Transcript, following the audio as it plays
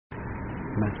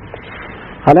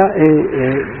حالا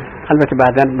البته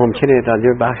بعدا ممکنه راجع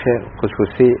به بخش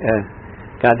خصوصی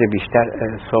قدر بیشتر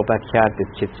صحبت کرد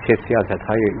که چه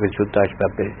سیاست‌هایی وجود داشت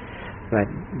و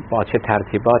با چه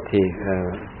ترتیباتی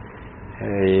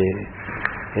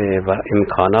و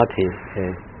امکاناتی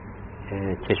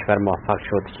کشور موفق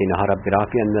شد که اینها را به راه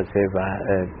بیندازه و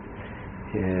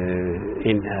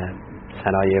این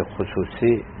صنایع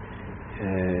خصوصی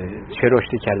چه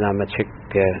رشدی کردن و چه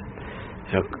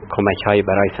کمک‌هایی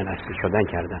برای صنعتی شدن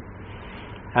کردن.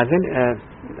 از این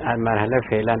مرحله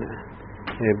فعلا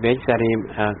بگذاریم.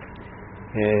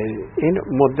 این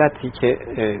مدتی که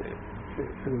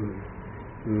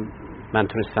من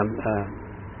تونستم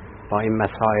با این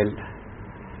مسائل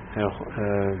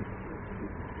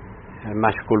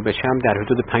مشغول بشم در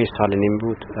حدود 5 سال نیم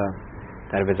بود.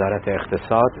 در وزارت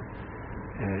اقتصاد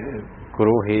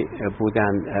گروهی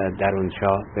بودند در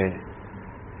اونجا به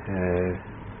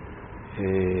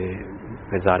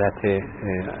وزارت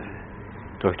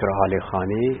دکتر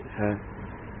عالیخانی،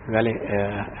 ولی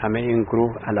همه این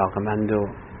گروه علاقمند و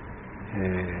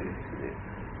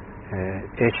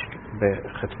عشق به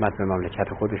خدمت به مملکت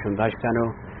خودشون داشتن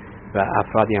و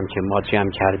افرادی هم که ما جمع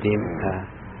کردیم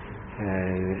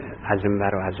از این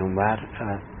ور و از اون ور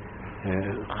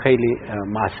خیلی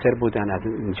مؤثر بودن از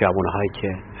این جوانهایی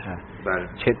که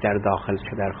چه در داخل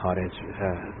چه در خارج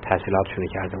تحصیلاتشون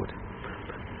کرده بودن.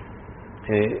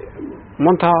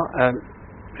 منتها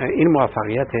این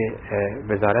موفقیت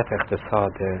وزارت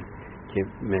اقتصاد که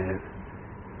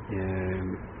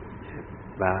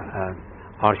و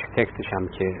آرشیتکتش هم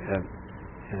که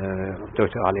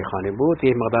دکتر عالیخانی بود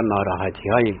یک مقدار ناراحتی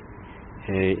های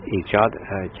ایجاد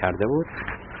کرده بود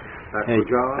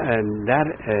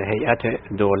در هیئت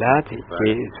دولت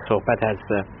که صحبت از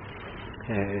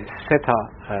 3 تا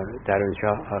در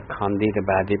اونجا کاندید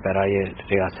بعدی برای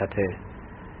ریاست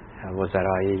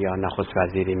وزرایی یا نخست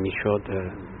وزیری میشد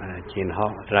که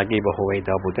اینها رقیب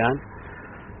هویدا بودن،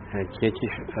 که یکیش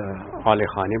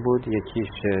عالیخانی بود، یکیش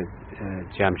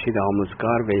جمشید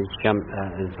آموزگار و یکیش هم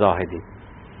زاهدی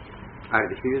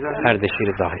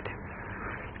اردشیر زاهدی.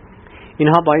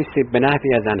 اینها بایستی به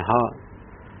نحوی از آنها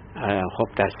خب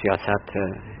در سیاست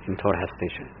اینطور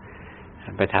هستش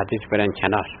به تدریج برن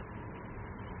کنار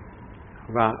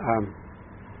و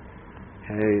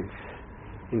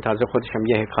این تازه خودش هم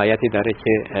یه حکایتی داره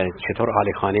که چطور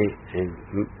عالیخانی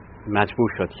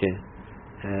مجبور شد که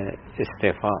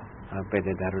استعفا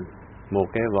بده در اون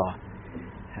موقع و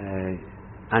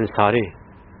انصاری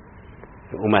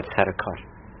اومد سر کار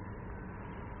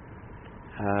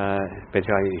به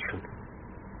جای ایشون.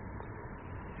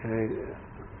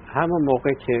 همون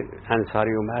موقع که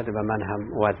انصاری اومد و من هم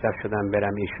موظف شدم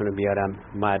برم ایشونو بیارم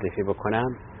معرفی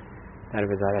بکنم در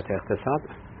وزارت اقتصاد،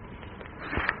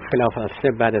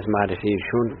 بلافاصله بعد از معرفی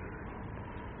ایشون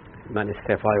من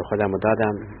استعفای خودم رو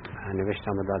دادم،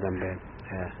 نوشتم و دادم به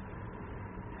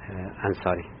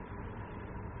انصاری.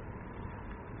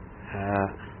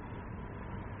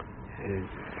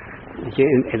 دیگه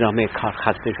این ادامه کار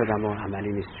خسته شدم و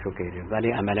عملی نیست و غیره،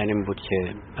 ولی عملا این بود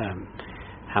که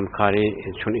همکاری،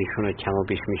 چون ایشون رو کم و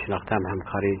بیش میشناختم،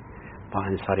 همکاری با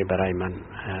انصاری برای من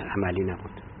عملی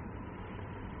نبود.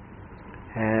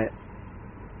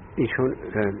 ایشون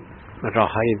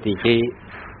راه‌های دیگه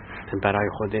برای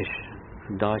خودش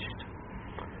داشت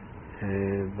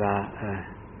و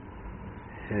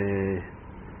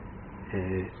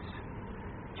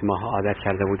که ما عادت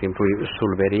کرده بودیم روی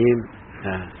اصول بریم،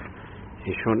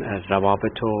 ایشون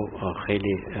روابط رو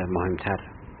خیلی مهمتر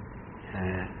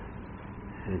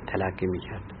تلقی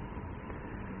میکرد.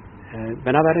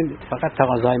 بنابراین فقط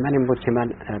تقاضای من این بود که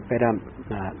من برم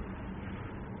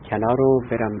کنار و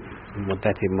برم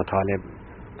مدتی مطالعه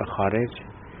به خارج،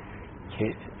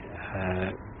 که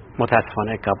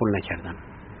متاسفانه قبول نکردم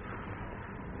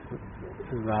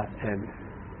و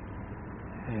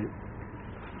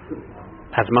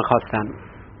از من خواستن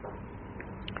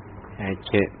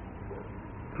که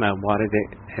من وارد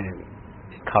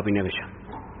کابینه بشم.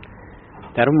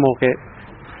 در اون موقع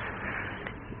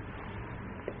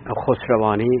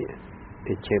خسروانی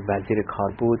که وزیر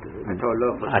کار بود،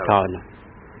 عطاالله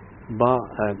با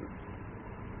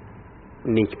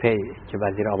نیکپی که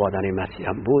وزیر آبادانی مسیح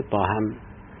بود با هم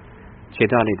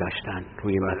جدالی داشتن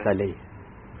روی مسئله،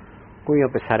 گویا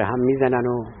به سر هم میزنن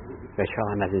و به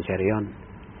شاه هم از این جریان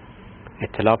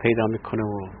اطلاع پیدا میکنه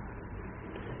و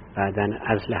بعداً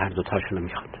عزل هر دوتاشون رو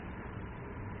میخواد.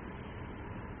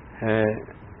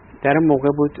 در اون موقع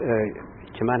بود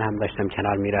که من هم داشتم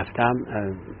کنار میرفتم،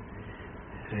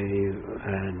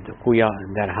 گویا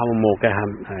در همون موقع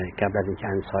هم قبل از اینکه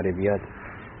انصاری بیاد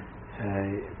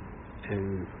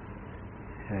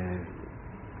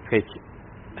فکر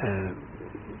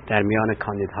در میان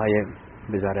کاندیدهای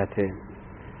وزارت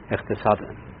اقتصاد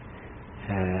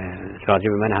راجع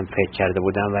به من هم فکر کرده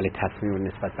بودن، ولی تصمیم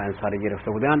نسبت به انصار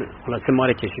گرفته بودن. خلاصه ما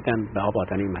رو کشیدن به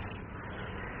آبادانی مسجد.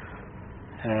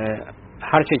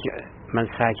 هرچه که من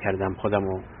سعی کردم خودم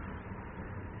رو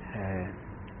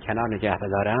کنار نگه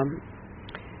بدارم،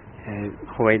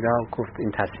 هویدا گفت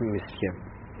این تصمیمی است که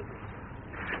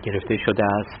گرفته شده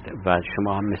است و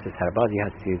شما هم مثل سربازی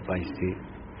هستید، بایستی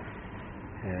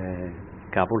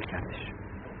قبول کردش.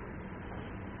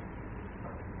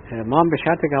 ما هم به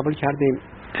شرط قبول کردیم،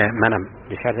 منم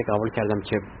به شرط قبول کردم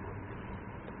که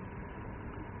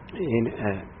این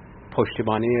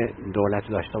پشتیبانی دولت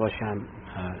داشته باشم،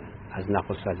 از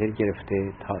نخست وزیر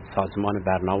گرفته تا سازمان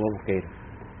برنامه و غیره.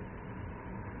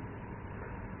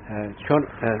 چون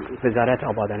وزارت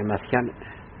آبادانی مسکن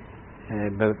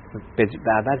به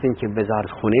عوض اینکه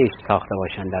وزارتخونه ایش ساخته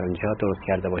باشن در اونجا درست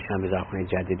کرده باشن، وزارتخونه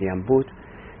جدیدی هم بود،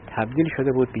 تبدیل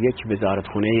شده بود به یک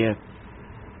وزارتخونه،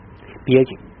 به یک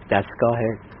دستگاه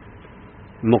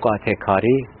مقاطع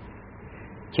کاری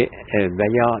که و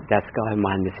یا دستگاه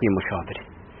مهندسی مشاوره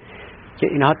که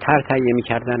اینها طرح تهیه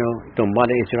می‌کردن و دنبال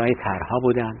اجرای طرح‌ها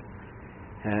بودن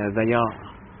و یا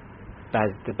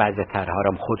بعضی طرح‌ها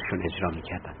را خودشون اجرا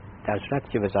می‌کردن، در صورتی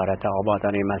که وزارت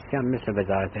آبادانی مسکن مثل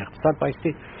وزارت اقتصاد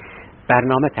بایستی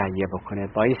برنامه تهیه بکنه،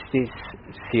 بایستی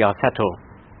سیاست رو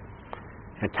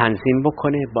تنظیم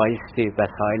بکنه، بایستی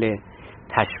وسایل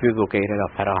تشویق و غیره را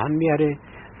فراهم بیاره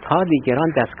تا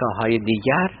دیگران دستگاه‌های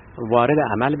دیگر وارد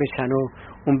عمل بشن و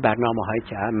اون برنامه‌هایی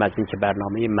که از این که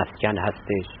برنامه مسکن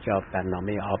هستش یا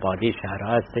برنامه آبادی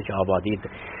شهرها هستش، آبادی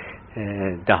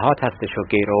دهات هستش و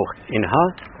غیره،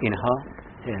 اینها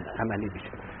عملی بشه.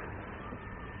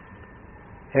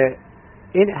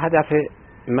 این هدف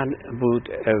من بود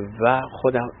و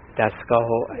خودم دستگاه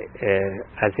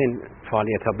از این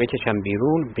فعالیت ها بکشم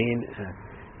بیرون، به این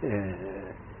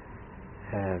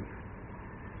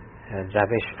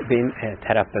روش به این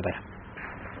طرف ببرم.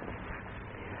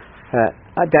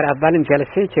 در اولین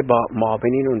جلسه‌ای که با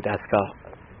معاونین اون دستگاه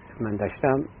من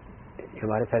داشتم،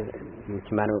 عبارت از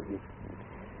که منو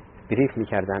بریف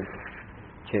می‌کردن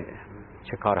که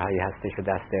چه کارهایی هستش و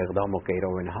دست اقدام و غیره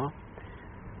و اینها،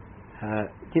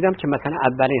 دیدم که مثلا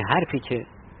اولین حرفی که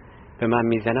به من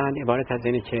میزنن عبارت از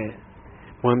اینه که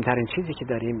مهمترین چیزی که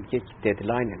داریم یک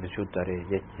ددلاین وجود داره،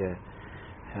 یک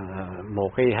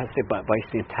موقعی هست باید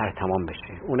این طرح تمام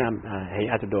بشه. اونم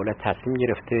هیئت دولت تصمیم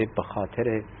گرفته به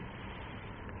خاطر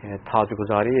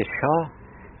تازه‌گذاری شاه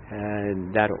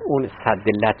در اون سد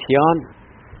لطیان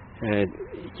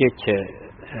یک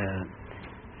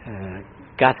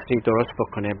قصری درست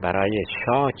بکنه برای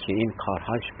شاه که این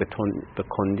کارهاش به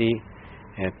کندی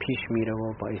پیش میره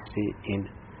و بایستی این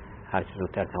هر چه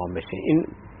زودتر تمام بشه. این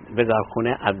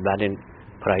وزارتخونه اولین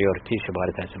پرایورتیش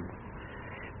عبارت از این بود.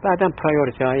 بعدم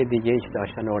پرایورتی های دیگه که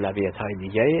داشتن، اولویت های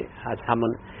دیگه، از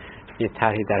همون یه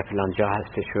طرحی در فلان جا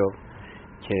هستش و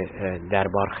که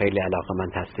دربار خیلی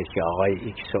علاقمند هستش که آقای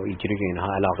ایکس و ایگریگ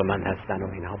اینها علاقمند هستن و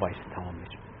اینها بایستی تمام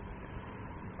بشه.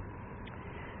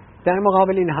 در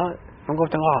مقابل اینها من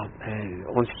گفتم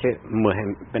اون که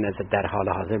مهم به نظر در حال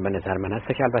حاضر به نظر من هست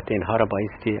که البته اینها را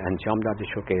بایستی انجام داده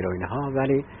شو غیر و اینها،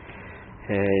 ولی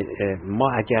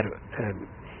ما اگر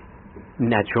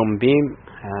نجنبیم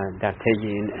در طی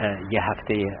این یه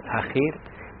هفته اخیر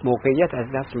موقعیت از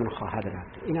دستمون خواهد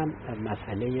رفت. اینم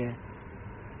مسئله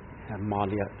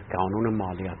قانون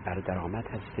مالیات بر درآمد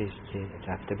هستش که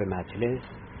رفته به مجلس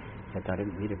یا داره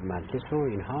میره به مجلس و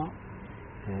اینها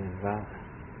و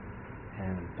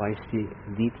بایستی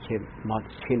دید که ما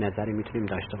چه نظری میتونیم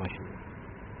داشته باشیم.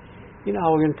 این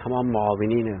آقایون تمام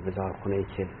معاونین وزارتخونه‌ای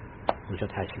که اونجا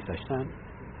تشریف داشتن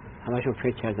همشون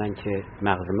فکر کردن که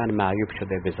مغز من معیوب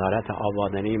شده، وزارت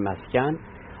آبادانی مسکن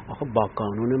آخه با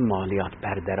قانون مالیات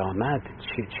بر درآمد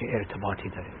چه ارتباطی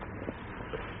داره.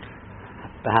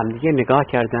 به همدیگه نگاه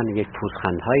کردن، یک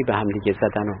پوزخندهایی به همدیگه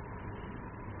زدن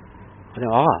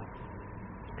و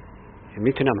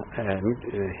میتونم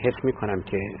حس میکنم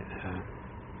که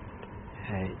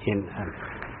این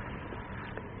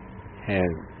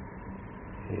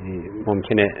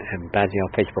ممکنه بعضی ها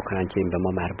فکر بکنن که این به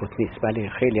ما مربوط نیست، ولی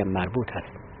خیلی هم مربوط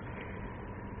هست.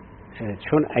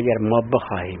 چون اگر ما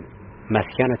بخواهیم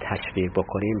مسکن رو تشویق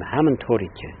بکنیم، همونطوری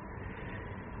که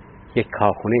یک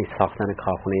کارخونه ساختن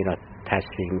کارخونه را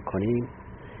تشویق میکنیم،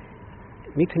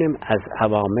 میتونیم از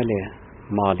عوامل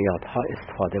مالیات ها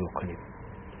استفاده بکنیم.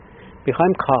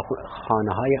 میخوایم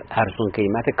خانه های ارزون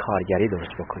قیمت کارگری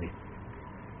درست بکنیم،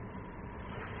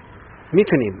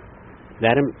 میتونیم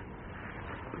در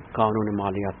قانون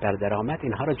مالیات بر درآمد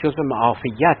اینها را جزء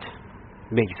معافیت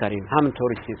بگذاریم،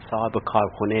 همونطوری که صاحب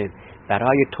کارخونه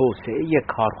برای توسعه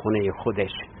کارخونه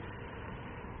خودش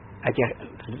اگر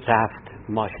رفت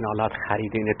ماشینالات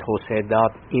خرید این توسعه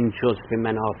داد، این جزء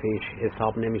منافعش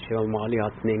حساب نمیشه و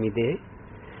مالیات نمیده.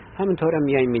 همینطور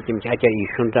هم میگیم که اگر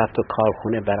ایشون رفت و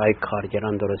کارخونه برای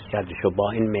کارگران درست کردش و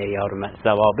با این معیار و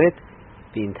ضوابط،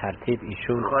 به این ترتیب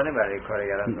ایشون خانه برای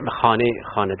کارگران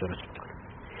خانه درست میکنه.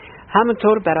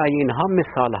 همینطور برای اینها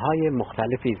مثالهای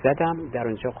مختلفی زدم. در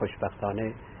اونجا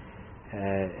خوشبختانه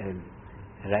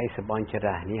رئیس بانک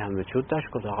رهنی هم وجود داشت،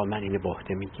 گفت آقا من اینو به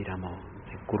عهده میگیرم و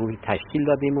گروهی تشکیل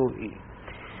دادیم و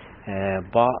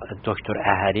با دکتر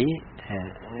احری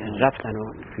رفتن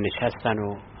و نشستن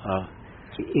و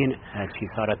که این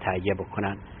چیزها را تهیه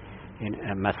بکنن.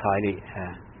 این مسائلی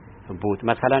بود.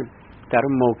 مثلا در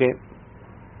اون موقع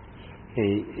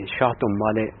شاه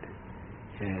دنبال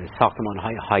ساختمان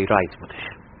های های رایز بودش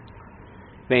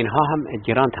و اینها هم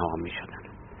گران تمام می شدن.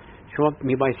 شما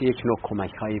می باید یک نوع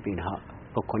کمک هایی به اینها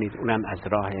بکنید، اونم از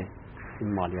راه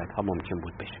این مالیات ها ممکن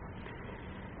بود بشه.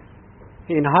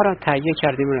 اینها را تهیه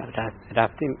کردیم و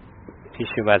رفتیم پیش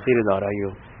وزیر دارایی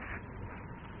و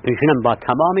ایشون با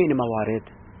تمام این موارد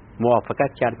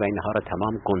موافقت کرد و اینها را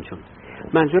تمام گنجوند.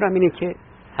 منظورم اینه که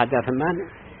هدف من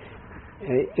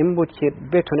این بود که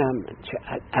بتونم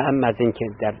اهم از این که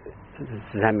در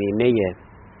زمینه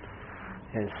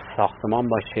ساختمان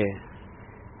باشه،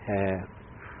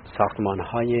 ساختمان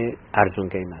های ارزون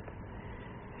قیمت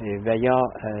و یا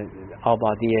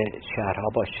آبادی شهرها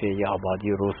باشه یا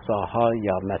آبادی روستاها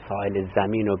یا مسائل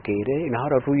زمین و غیره، اینها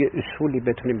را روی اصولی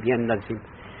بتونیم بیاندازیم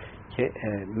که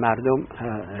مردم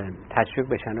تشویق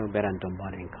بشن و برن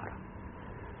دنبال این کارا.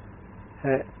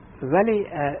 ولی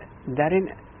در این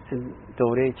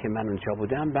دوره که من اونجا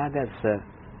بودم، بعد از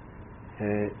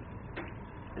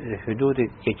حدود 1-2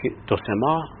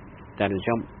 ماه در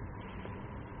اونجا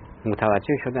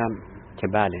متوجه شدم که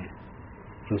بله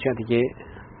اینجا دیگه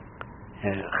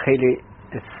خیلی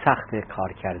سخت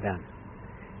کار کردن،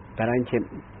 برای اینکه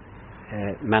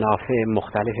منافع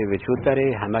مختلفی وجود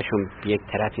داره، همشون یک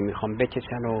طرفی میخوام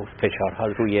بکشن و فشارها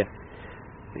روی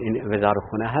این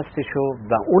وزارتخونه هستش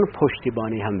و اون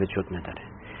پشتیبانی هم وجود نداره.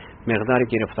 مقدار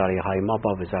گرفتاری های ما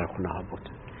با وزارتخونه ها بود.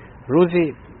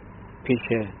 روزی پیش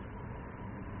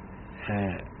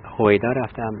هویدا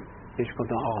رفتم، بهش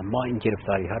گفتم آقا ما این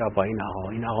گرفتاری ها را با این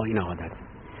آقا داریم.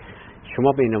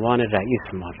 شما به عنوان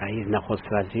رئیس ما، رئیس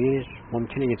نخست وزیر،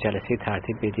 ممکنه یه جلسه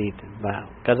ترتیب بدید و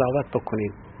قضاوت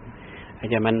بکنید.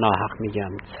 اگر من ناحق میگم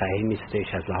صحیح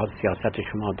نیستش از لحاظ سیاست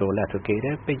شما دولت و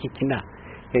غیره، بگید که نه،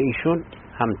 یا ایشون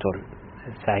همطور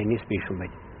صحیح نیست به ایشون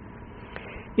بگید.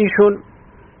 ایشون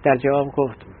در جواب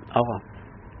گفت آقا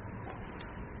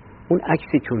اون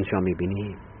عکسی که اونجا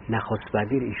میبینی نخست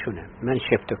وزیر ایشونه، من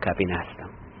شفت و کابینه هستم.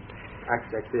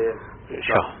 عکس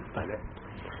شاه. بله.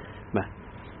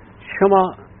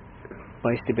 شما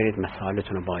بایستی برید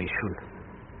مسائلتون رو با ایشون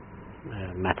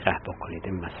مطرح بکنید.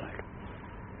 این مسائل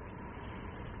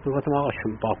گفتم آقا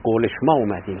شما با قول شما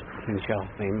اومدین اینجا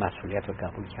و این مسئولیت رو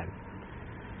قبول کردیم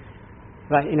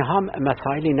و اینها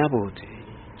مسائلی نبود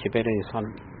که بره انسان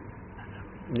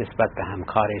نسبت به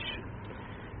همکارش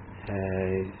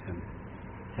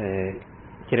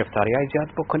گرفتاری های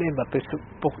ایجاد بکنه و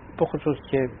بخصوص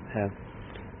که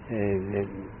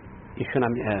ایشون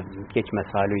هم یک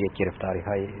مسائل و یک گرفتاری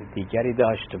های دیگری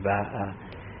داشت و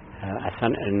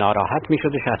اصلا ناراحت می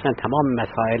شدش، اصلا تمام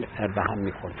مسائل به هم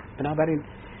می خورد. بنابراین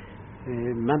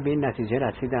من به این نتیجه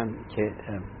رسیدم که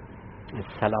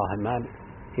صلاح من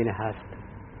این هست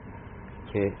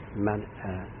که من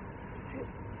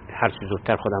هر چه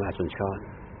زودتر خودم از اونجا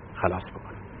خلاص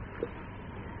بکنم.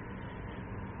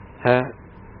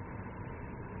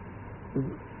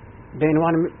 به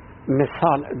عنوان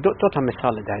مثال دو تا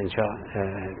مثال در اینجا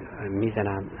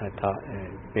میزنم تا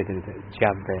بدونید جو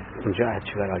اونجا از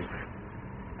چه قراری.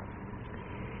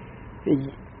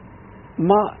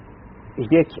 ما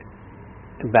یک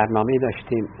برنامه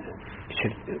داشتیم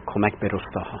کمک به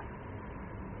روستاها.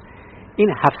 این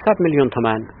 700 میلیون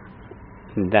تومان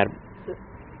در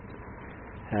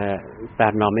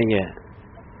برنامه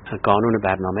قانون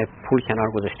برنامه پول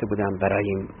کنار گذاشته بودم برای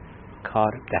این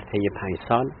کار در طی 5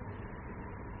 سال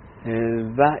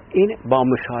و این با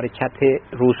مشارکت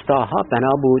روستاها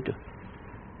بنا بود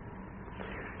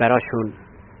براشون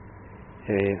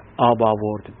آب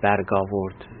آورد، برگ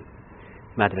آورد،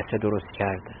 مدرسه درست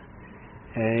کرد،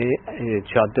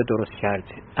 جاده درست کرد،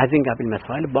 از این قبیل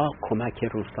مسائل با کمک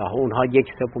روستاها. اونها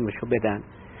 1/3 بدن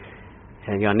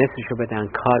یا نصفشو بدن،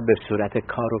 کار به صورت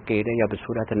کار و غیره یا به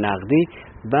صورت نقدی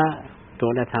و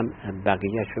دولت هم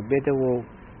بقیهشو بده و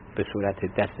به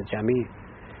صورت دست جمعی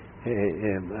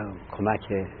کمک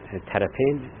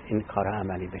طرفین این کارها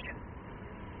عملی بشه.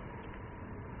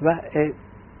 و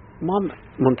ما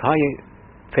منتهای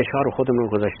فشار خودمون رو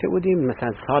گذاشته بودیم.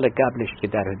 مثلا سال قبلش که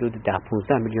در حدود 10-15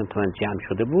 میلیون تومان جمع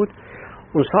شده بود،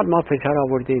 اون سال ما فشار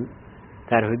آوردیم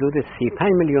در حدود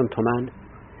 35 میلیون تومان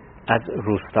از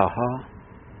روستاها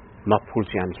ما پول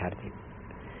جمع کردیم.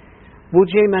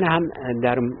 بودجه من هم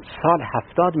در سال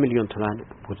 70 میلیون تومان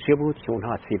بودجه بود که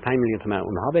اونها 35 میلیون تومان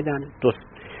اونها بدن،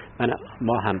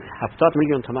 ما هم 70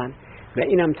 میلیون تومان. و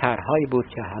اینم طرحهایی بود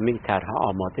که همه طرحها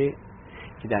آماده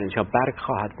که در اینجا برق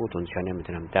خواهد بود، اونجا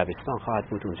نمیدونم دبستان خواهد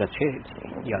بود، اونجا چه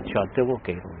یا جاده و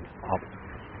غیره آب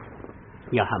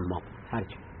یا حمام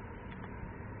هرچی.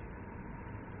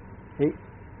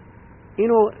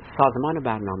 اینو سازمان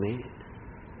برنامه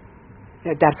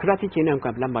در صورتی که اینم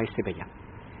قبلا بایستی بگم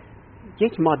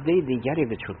یک ماده دیگری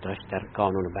وجود داشت در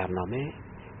قانون برنامه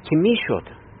که میشد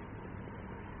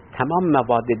تمام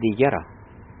مواد دیگر را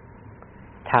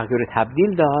تغییر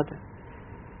تبدیل داد،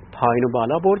 پایین و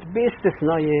بالا برد، به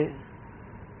استثنای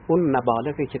اون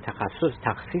مبالغی که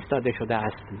تخصیص داده شده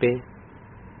است به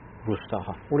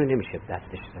روستاها. اون نمیشه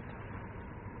دستش زد،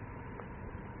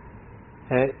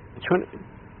 چون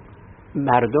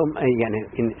مردم یعنی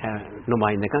این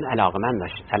نمایندگان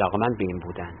علاقمند به این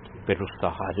بودند، به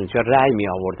روستاها از اونجا رأی می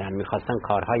آوردن، میخواستن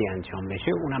کارهای انجام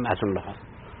بشه، اونم از اون لحاظ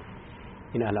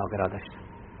این علاقه را داشتن.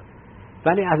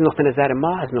 ولی از نقطه نظر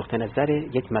ما، از نقطه نظر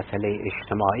یک مسئله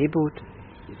اجتماعی بود،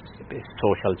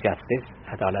 سوشال جستیس،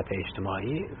 عدالت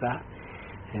اجتماعی و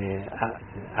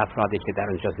افرادی که در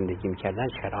اونجا زندگی میکردن،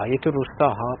 شرایط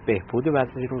روستاها، بهبود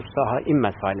وضع روستاها، این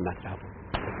مسائل مطرح بود.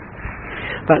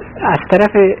 و از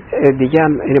طرف دیگه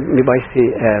هم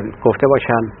میبایستی گفته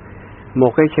باشم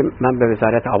موقعی که من به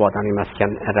وزارت آبادانی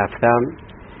مسکن رفتم،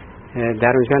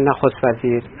 در اونجا نخست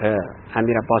وزیر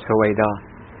امیر عباس رویدا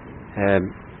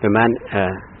به من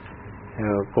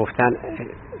گفتن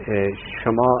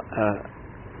شما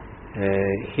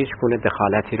هیچ گونه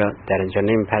دخالتی را در اینجا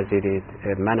نمیپذیرید،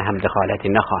 من هم دخالتی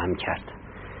نخواهم کرد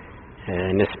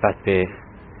نسبت به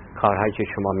کارهایی که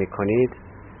شما میکنید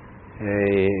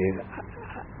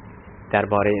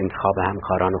درباره انتخاب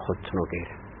همکاران خودتون و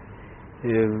غیره.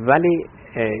 ولی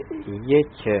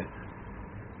یک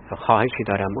خواهشی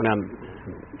دارم، اونم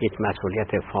یک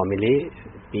مسئولیت فامیلی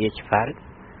به یک فرد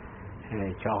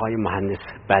که آقای مهندس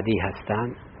بدی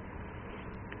هستن،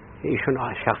 ایشون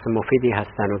شخص مفیدی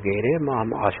هستن و غیره، ما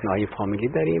هم آشنایی فامیلی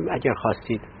داریم، اگر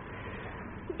خواستید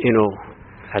اینو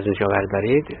از اونجا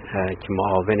بردارید که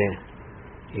معاون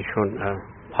ایشون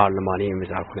پارلمانی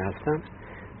وزارتخانه هستن،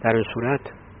 در این صورت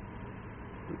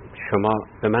شما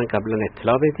به من قبلا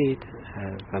اطلاع بدید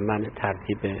و من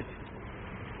ترتیب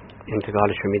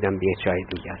انتقالش رو میدم به یک جای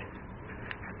دیگر.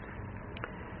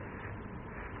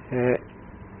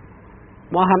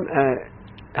 ما هم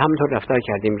همونطور رفتار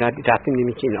کردیم، رفتیم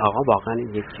دیدیم که این آقا واقعا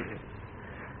یک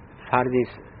فردی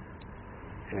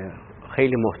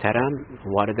خیلی محترم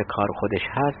وارد کار خودش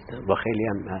هست و خیلی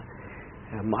هم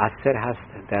مؤثر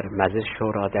هست در مجلس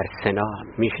شورا، در سنا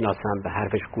میشناسن، به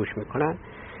حرفش گوش میکنن،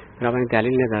 بنابراین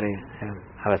دلیل نداره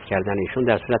عوض کردن ایشون.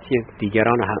 در صورتی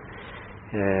دیگران هم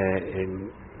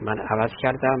من عوض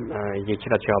کردم، یکی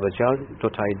را جابجا، دو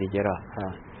تای دیگر را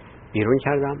بیرون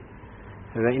کردم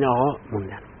و این آقا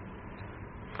موندن.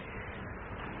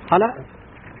 حالا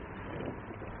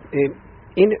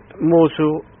این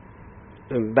موضوع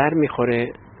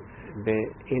برمیخوره به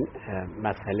این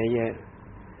مسئله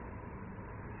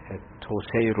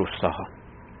توسعه روستاها.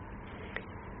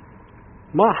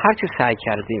 ما هرچی سعی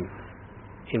کردیم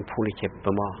این پولی که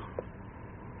به ما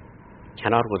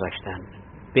کنار گذاشتن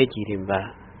بگیریم و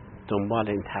دنبال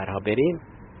این طرحها بریم،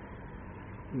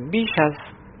 بیش از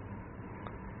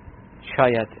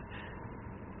شاید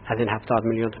از این 70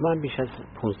 میلیون تومان بیش از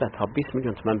 15 تا 20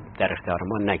 میلیون تومان در اختیار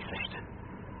ما نگذاشتن.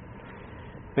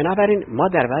 بنابراین ما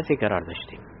در وضعی قرار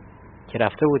داشتیم که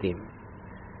رفته بودیم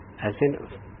از این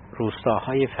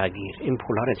روستاهای فقیر این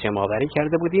پولها را جمع آوری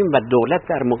کرده بودیم و دولت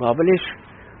در مقابلش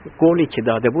قولی که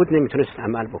داده بود نمیتونست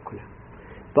عمل بکنه.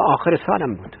 و آخر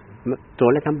سالم بود،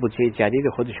 دولت هم بودجه جدید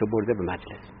خودش رو برده به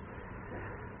مجلس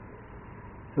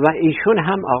و ایشون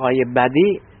هم آقای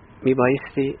بدی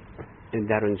میبایستی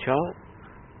در اونجا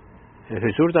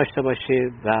حضور داشته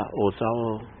باشه و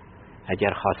اوضاع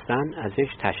اگر خواستن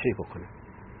ازش تشریح بکنه.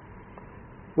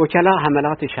 وکلا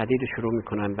حملات شدید شروع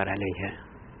میکنن بر علیه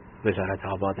وزارت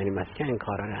آبادانی مسکن، این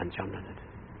کارا رو انجام نداده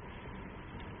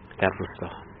در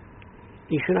روستا.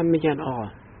 ایشون هم میگن آقا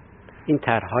این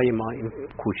طرحهای ما، این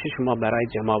کوشش ما برای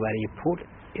جمع آوری پول،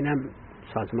 اینم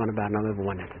سازمان برنامه به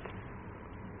ما نداده.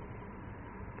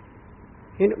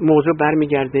 این موضوع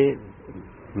برمیگرده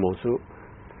موضوع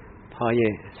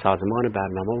پای سازمان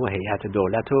برنامه و هیئت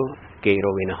دولت و غیر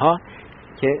و اینها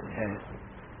که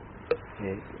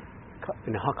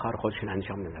اینها کار خودشون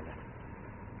انجام ندادن.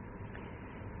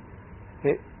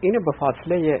 اینو به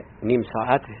فاصله نیم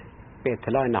ساعت به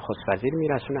اطلاع نخست وزیر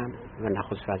میرسونم و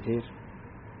نخست وزیر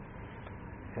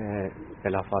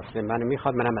بلافاصله منو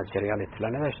میخواد. منم از جریان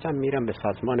اطلاع نداشتم، میرم به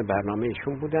سازمان برنامه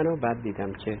ایشون بودن و بعد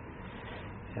دیدم که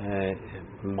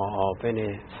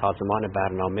معاون سازمان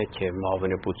برنامه که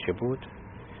معاون بودجه بود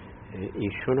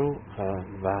ایشونو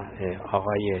و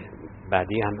آقای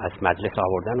بعدی هم از مجلس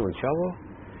آوردن اونجا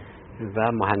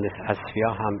و مهندس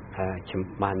اصفیا هم که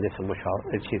مهندس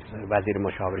وزیر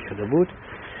مشاور شده بود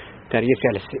در یک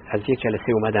جلسه از یک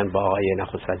جلسه اومدن با آقای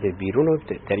نخست وزیر بیرون و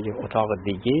در یک اتاق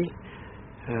دیگه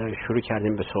شروع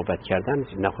کردیم به صحبت کردن.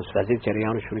 نخست وزیر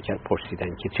جریان شروع کرد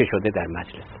پرسیدن که چه شده در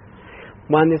مجلس.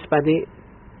 مهندس بعدی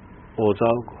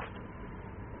اوضاع گفت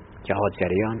که آقا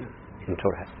جریان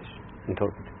اینطور هستش، اینطور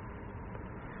بود.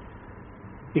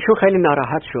 ایشون خیلی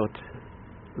ناراحت شد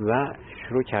و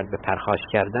شروع کرد به پرخاش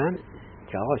کردن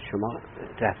که آقا شما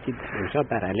رفتید اینجا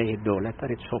بر علیه دولت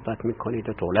دارید صحبت میکنید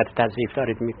و دولت تضعیف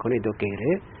دارید میکنید و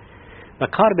غیره و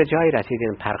کار به جایی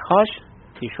رسیدین. پرخاش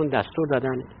ایشون دستور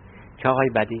دادن که آقای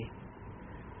بدی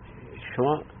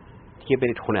شما دیگه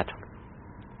برید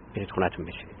خونتون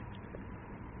بشینید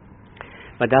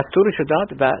و دستورشو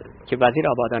داد و که وزیر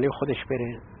آبادانی خودش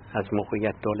بره از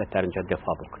موقعیت دولت در اینجا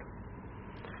دفاع بکنه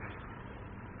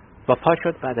و پا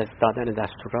شد بعد از دادن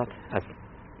دستورات از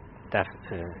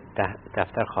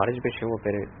دفتر خارج بشه و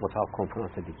بره اتاق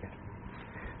کنفرانس دیگر.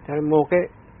 در موقع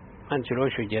من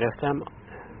جلوشو گرفتم،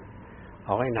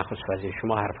 آقای نخست وزیر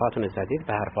شما حرفاتون زدید،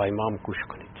 به حرفای ما هم گوش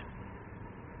کنید.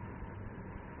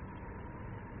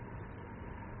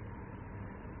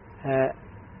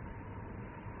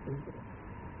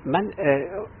 من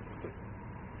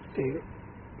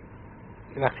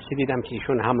وقتی که دیدم که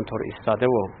ایشون همونطور ایستاده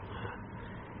و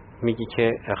میگی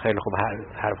که خیلی خوب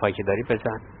حرفایی که داری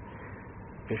بزن،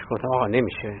 بهش گفتم آقا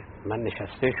نمیشه، من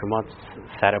نشسته شما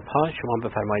سر پا، شما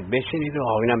بفرمایید بشینید و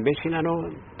آقایونم بشینن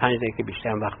و 5 دقیقه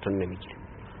بیشتر وقتتون نمیگیره.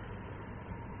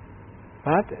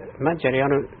 بعد من جریان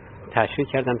رو تشریح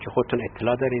کردم که خودتون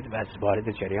اطلاع دارید و از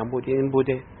وارد جریان بودید این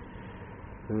بوده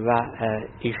و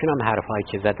ایشون هم حرفایی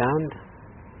که زدند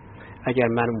اگر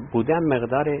من بودم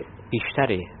مقدار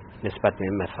بیشتری نسبت به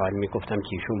این مسائل میگفتم که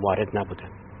ایشون وارد نبودن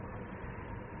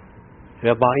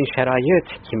و با این شرایط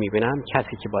که میبینم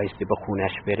کسی که بایستی به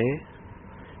خونش بره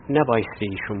نبایستی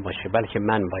ایشون باشه بلکه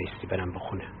من بایستی برم به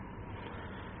خونه.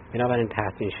 بنابراین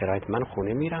تحت این شرایط من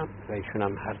خونه میرم و ایشون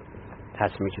هم هر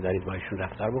تصمیمی که دارید با ایشون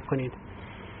رفتار بکنید.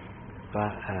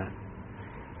 و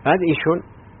بعد ایشون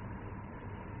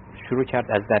شروع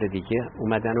کرد از در دیگه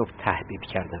اومدن و تهدید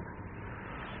کردن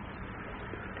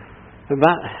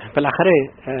و بالاخره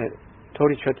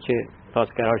طوری شد که باز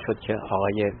قرار شد که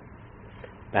آقای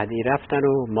بعدی رفتن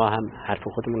و ما هم حرف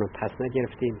خودمون رو پس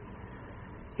نگرفتیم.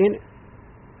 این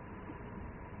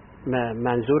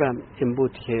منظورم این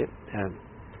بود که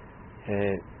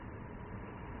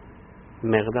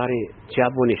مقداری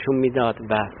جوونشون میداد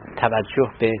و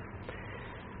توجه به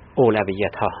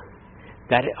اولویت ها،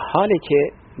 در حالی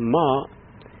که ما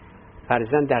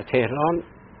فرضاً در تهران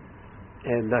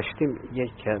داشتیم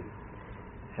یک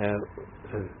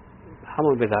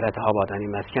همون وزارت آبادانی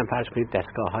مسکن فرض کنید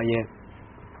دستگاه های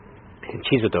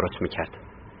چیز رو درست میکرد،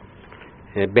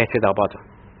 بهجت آباد،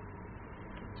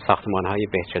 ساختمان های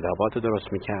بهجت آباد رو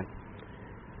درست میکرد،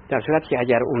 در صورتی که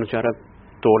اگر اونجا رو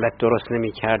دولت درست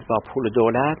نمیکرد با پول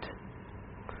دولت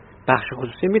بخش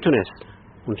خصوصی میتونست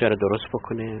اونجا رو درست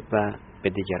بکنه و به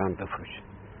دیگران بفروشه.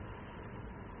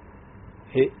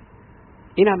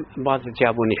 اینم باز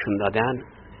جوونیشون دادن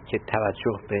که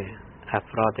توجه به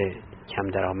افراد کم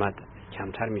درآمد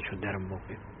کمتر میشد در اون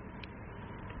موقع.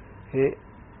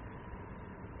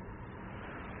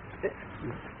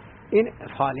 این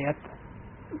فعالیت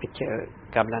که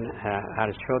قبلا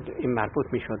عرض شد این مربوط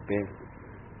میشد به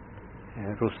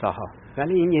روستاها،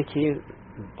 ولی این یکی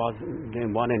باز به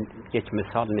عنوان یک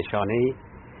مثال نشانه‌ای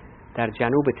در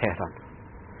جنوب تهران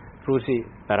روزی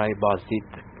برای بازدید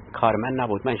کارمند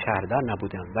نبود، من شهردار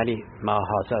نبودم ولی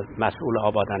مسئول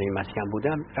آبادانی مسکن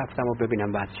بودم، رفتم و ببینم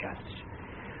وضع چه هستش.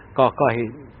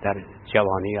 گاهی در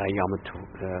جوانی ایام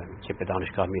که به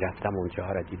دانشگاه میرفتم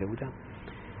اونجاها را دیده بودم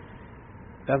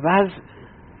و وضع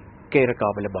غیر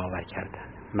قابل باور کردن.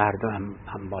 مردم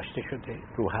هم باشته شده،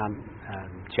 رو هم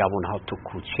جوانها تو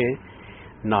کوچه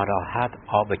ناراحت،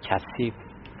 آب کثیف،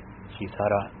 چیزها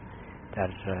را در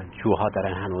جوها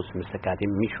دارن هنوز مثل قدیم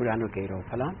میشورن و غیره و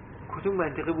فلان. کدوم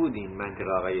منطقه بودین؟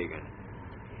 منطقه آقای یگانه؟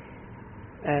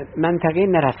 منطقه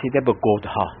نرسیده به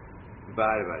گودها.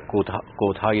 بله.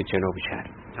 گودهای جنوب شهر،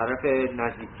 طرف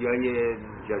نزدیکی‌های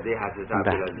جاده حضرت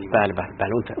عبدالعزیز.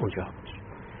 بله اونجا بود.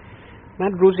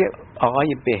 من روز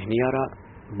آقای بهنیا را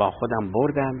با خودم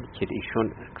بردم که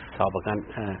ایشون سابقا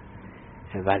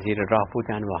وزیر راه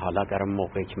بودن و حالا در اون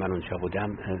موقعی که من اونجا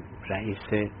بودم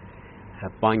رئیس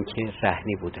بانک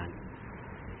رهنی بودن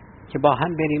که با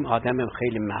هم بریم. آدم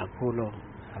خیلی معقول و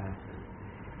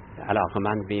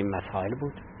علاقه‌مند به این مسائل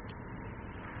بود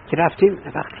که رفتیم.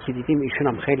 وقتی که دیدیم ایشون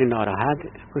هم خیلی ناراحت،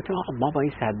 گفتیم آقا ما با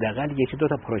این حداقل یکی دو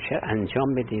تا پروژه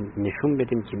انجام بدیم، نشون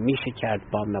بدیم که میشه کرد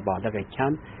با مبالغ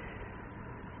کم.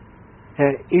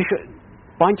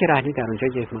 بانک رهنی در اونجا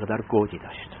یک مقدار گودی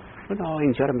داشت. گفت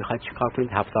اینجا رو میخواید چیکار کنید؟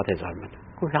 70,000 متر.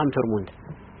 گفت همطور مونده.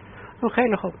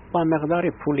 خیلی خوب، با مقدار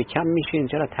پول کم میشه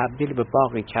اینجا رو تبدیل به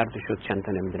باغی کرده شد، چند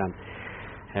تا نمیدونم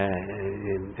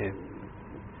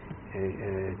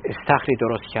استخری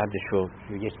درست کرده شد،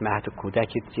 یک مهد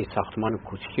کودکی، یک ساختمان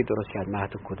کوچیکی درست کرد،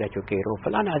 مهد کودک و غیره و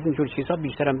فلان. از اینجور چیزا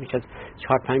بیشتر هم بیش از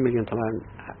 4-5 میلیون تومان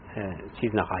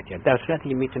چیز نخواهد کرد، در صورتی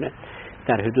که میتونه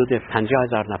در حدود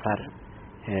 50,000 نفر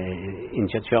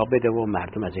اینجا جا بده و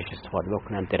مردم ازش استفاده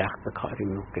بکنن، درخت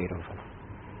بکاریم و غیره و فلان.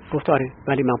 گفت آره،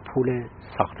 ولی من پول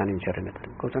ساختن اینجا رو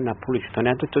ندارم. گفتم نه، پولش تو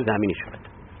نداری، تو زمینی شده.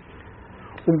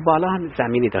 اون بالا هم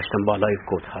زمینی داشتم، بالای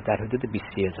گودها در حدود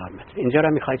 20,000 متر. اینجا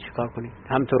رو میخواید چیکار کنید؟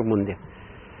 همطور مونده،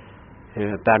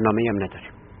 برنامه‌ای هم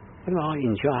نداریم. گفتم آقا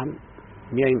اینجا هم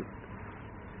میایم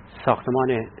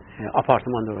ساختمان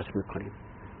آپارتمان درست میکنیم،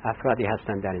 افرادی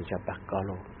هستن در اینجا، بقال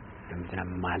و نمیدونم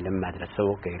معلم مدرسه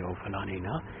و غیره و فلان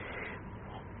اینا،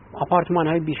 آپارتمان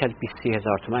های بیش از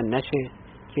 20,000 تومان نشه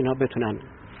که اینا بتونن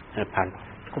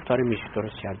پرداخت. گفت آره میشه،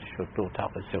 درست کرده شد، 2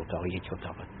 اتاق، 3 اتاق، 1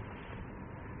 اتاق.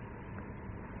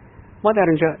 ما در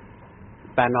اونجا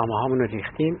برنامه هامون رو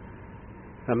ریختیم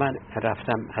و من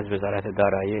رفتم از وزارت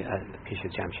دارایی پیش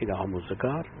جمشید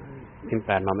آموزگار، این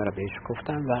برنامه رو بهش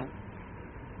گفتم و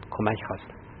کمک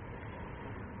خواستم.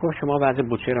 گفت شما وضع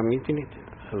بودجه رو میدونید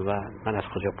و من از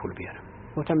کجا پول بیارم؟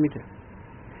 گفتم میدونم،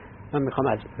 من میخوام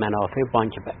از منافع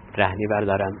بانک رهنی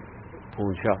بردارم،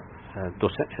 اونجا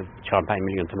 4-5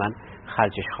 میلیون تومان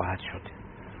خرجش خواهد شد.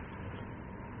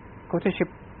 گفتش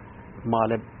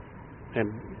مال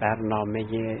برنامه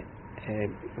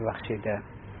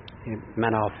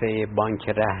منافع بانک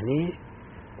رهنی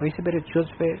باید بره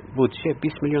جزء بودجه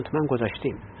 20 میلیون تومان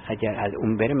گذاشتیم، اگر از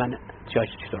اون بره من جاش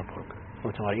چطور پر کنم؟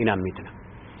 گفتم اینم میدونم.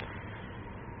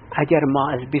 اگر ما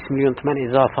از 20 میلیون تومان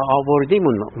اضافه آوردیم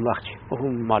اون وقت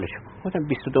اون مال شما. گفتم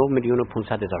 22 میلیون و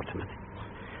 500 هزار تومانه.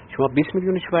 شما 20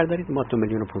 میلیونش بردارید، ما 2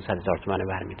 میلیون و 500 هزار تومان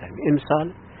برمی‌داریم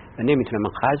امسال و نمیتونم من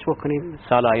خرج بکنیم،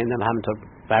 سال آینده هم همینطور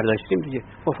برداشتیم دیگه.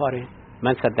 گفت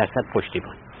من 100%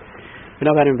 پشتیبان.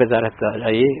 بنابراین وزارت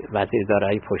دارایی، وزیر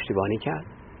دارایی پشتیبانی کرد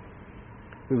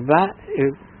و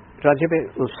راجع به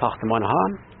اون ساختمان ها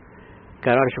هم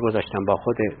قرارش گذاشتم با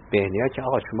خود بهنیا که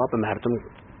آقا شما به مردم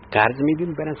قرض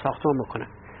میدین برن ساختمان بکنن،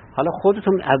 حالا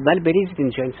خودتون اول بریزید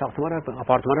اینجا این ساختمان رو،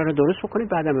 آپارتمان رو درست بکنید،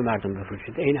 بعدا به مردم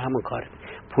بفروشید. این همون کار،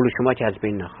 پول شما که از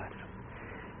بین نخواهد.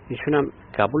 ایشون هم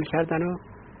قبول کردن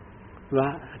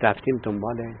و رفتیم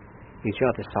دنبال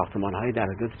ایجاد ساختمان های در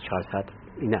حدود 400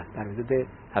 نه در حدود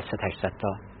 700-800 تا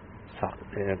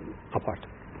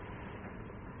آپارتمان.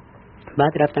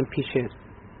 بعد رفتم پیش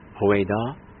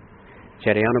هویدا،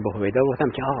 جریان رو به هویدا گفتم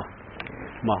که آقا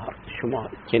شما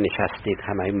که نشستید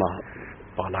همه ما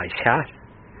بالای شهر،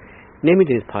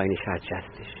 نمیدونید پایین شهر چه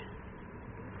هستش.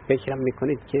 فکرم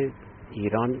میکنید که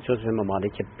ایران جزو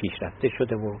ممالک پیشرفته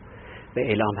شده و به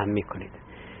اعلام هم میکنید،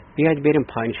 بیاید بریم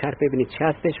پایین شهر ببینید چه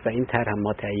هستش و این طرح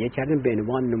ما تهیه کردیم به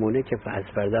عنوان نمونه که از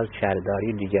فردا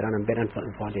شهرداری دیگران هم برن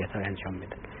فعالیت‌ها انجام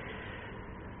بدن.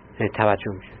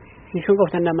 توجه میشه. ایشون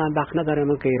گفتن نه من وقت ندارم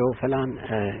و غیره و فلان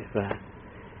و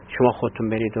شما خودتون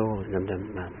برید و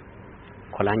نمیدونم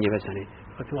کلنگ بزنید.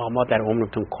 گفتم آقا ما در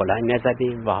عمرتون کلنگ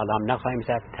نزدیم و حالا هم نخواهیم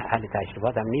زد، اهل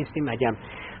تشریفات هم نیستیم، اگه هم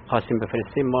خواستیم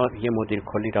بفرستیم ما یه مدیر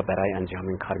کلی را برای انجام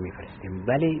این کار میفرستیم.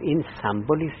 ولی این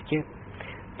سمبولی است که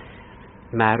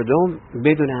مردم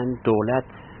بدونن دولت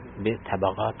به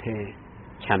طبقات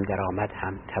کم درآمد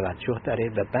هم توجه داره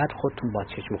و بعد خودتون با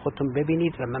چشم خودتون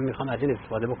ببینید و من میخوام از این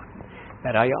استفاده بکنم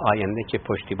برای آینده که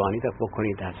پشتیبانی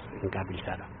بکنید از این قبیل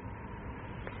سرا.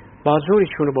 با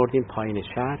زورشون رو بردیم پایین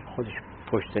شهر، خودش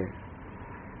پشت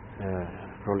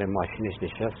رول ماشینش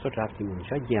نشست و رفتیم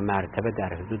اونجا. یه مرتبه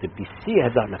در حدود 20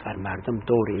 هزار نفر مردم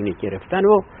دور اینی گرفتن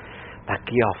و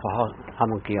قیافه ها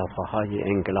همون قیافه های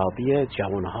انقلابی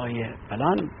جوان های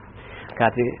فلان.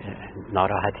 قدر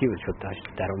ناراحتی وجود داشت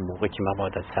در اون موقع که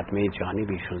مبادا صدمه جانی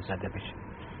بیشون زده بشه.